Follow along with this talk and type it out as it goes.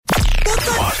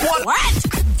What?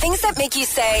 Things that make you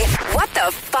say, what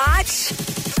the fotch?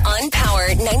 On Power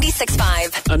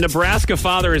 96.5. A Nebraska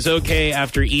father is okay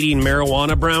after eating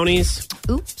marijuana brownies.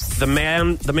 Oops. The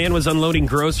man was unloading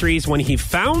groceries when he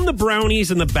found the brownies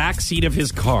in the back seat of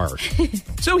his car.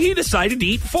 So he decided to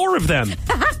eat 4 of them.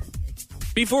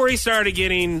 Before he started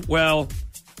getting, well,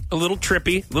 a little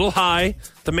trippy, a little high,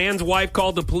 the man's wife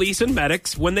called the police and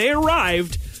medics. When they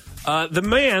arrived,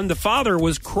 the father,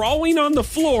 was crawling on the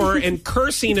floor and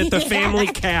cursing at the family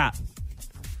cat.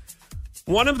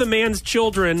 One of the man's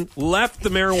children left the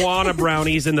marijuana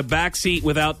brownies in the back seat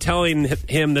without telling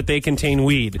him that they contain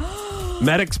weed.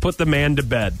 Medics put the man to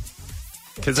bed.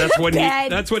 Because that's what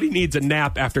he needs, a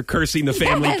nap after cursing the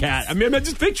family cat. I mean, I'm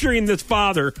just picturing this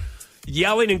father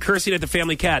yelling and cursing at the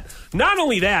family cat. Not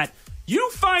only that, you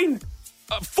find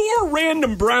 4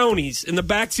 random brownies in the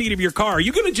back seat of your car. Are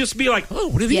you going to just be like, oh,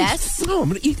 what are these? Yes. No, I'm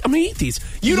going to eat these.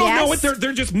 You don't know what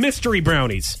they're just mystery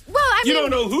brownies. Well, I mean, you don't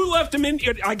know who left them in.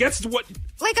 I guess what,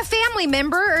 like a family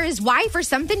member or his wife or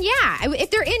something. Yeah,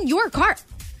 if they're in your car,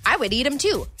 I would eat them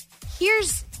too.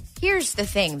 Here's the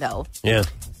thing, though. Yeah.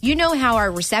 You know how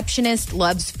our receptionist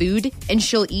loves food and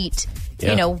she'll eat,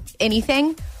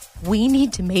 anything? We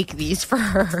need to make these for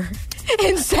her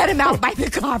and set them out by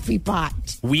the coffee pot.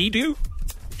 We do?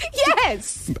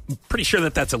 Yes. I'm pretty sure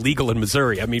that's illegal in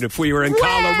Missouri. I mean, if we were in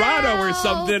Colorado or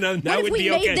something, that would be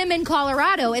okay. We made them in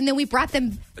Colorado and then we brought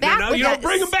them back. No, you don't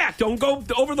bring them back. Don't go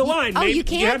over the line. Oh, you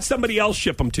can't? You have somebody else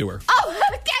ship them to her. Oh,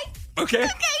 okay. Okay.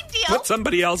 Okay, deal. Put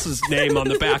somebody else's name on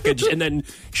the package and then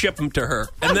ship them to her.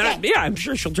 And then, I'm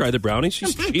sure she'll try the brownies.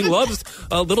 She loves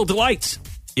little delights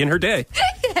in her day.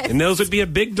 Yes. And those would be a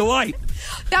big delight.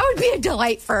 That would be a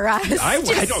delight for us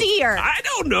to see her. I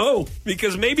don't know,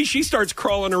 because maybe she starts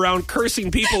crawling around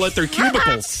cursing people at their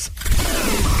cubicles.